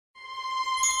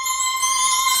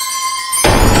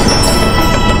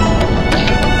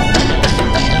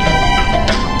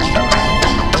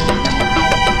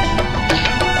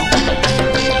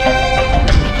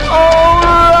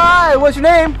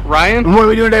Ryan. And what are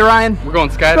we doing today, Ryan? We're going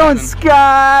skydiving. Going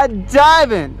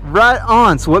skydiving. Right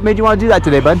on. So what made you want to do that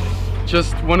today, bud?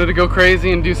 Just wanted to go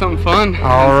crazy and do something fun.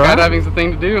 All right. Skydiving's the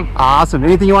thing to do. Awesome.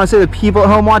 Anything you want to say to the people at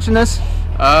home watching this?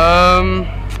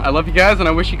 I love you guys and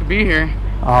I wish you could be here.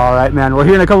 All right, man. Well,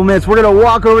 here in a couple minutes, we're going to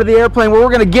walk over to the airplane where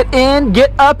we're going to get in,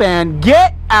 get up, and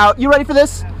get out. You ready for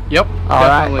this? Yep, All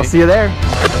right. I'll see you there.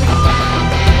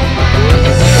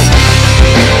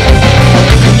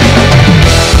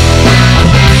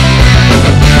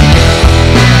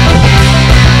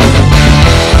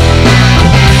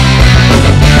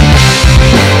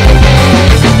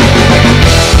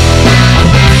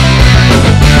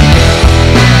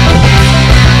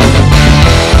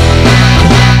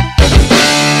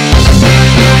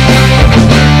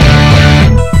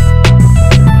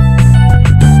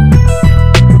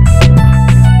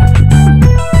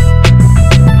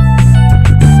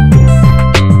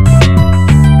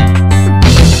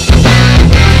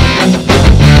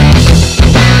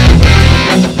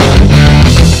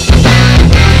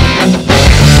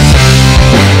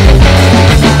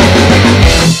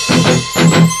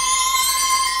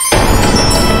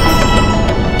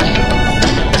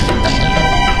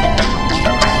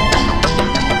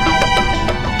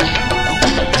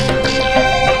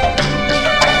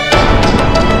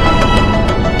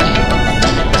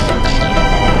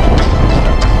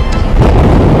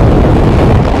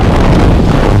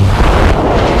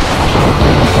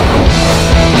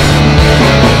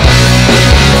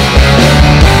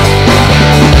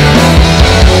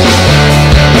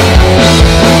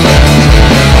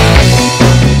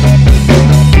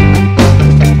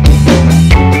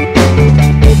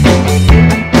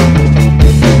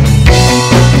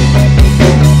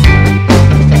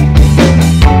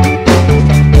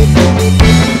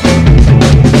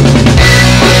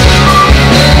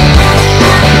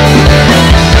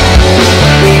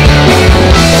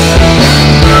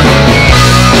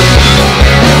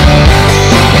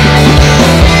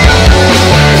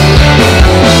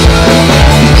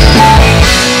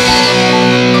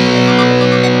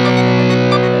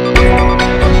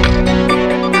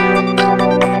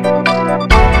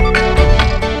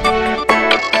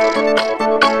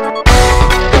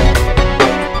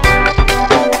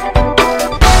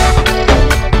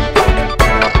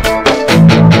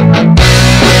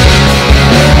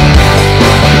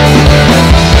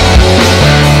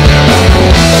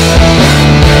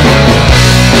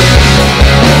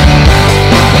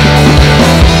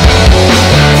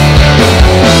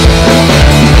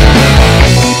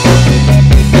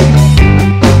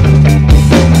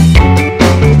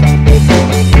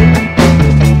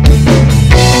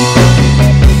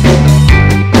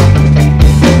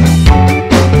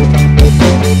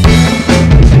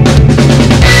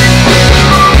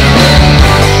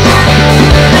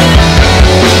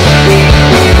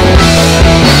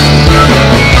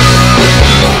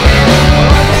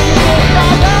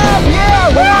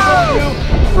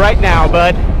 Right now,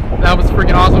 bud. That was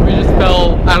freaking awesome. We just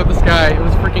fell out of the sky. It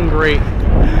was freaking great.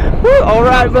 Woo, all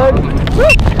right, bud. Woo.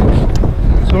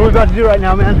 So what are we about to do right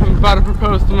now, man? I'm about to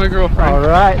propose to my girlfriend. All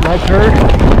right, that's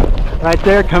her right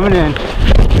there coming in.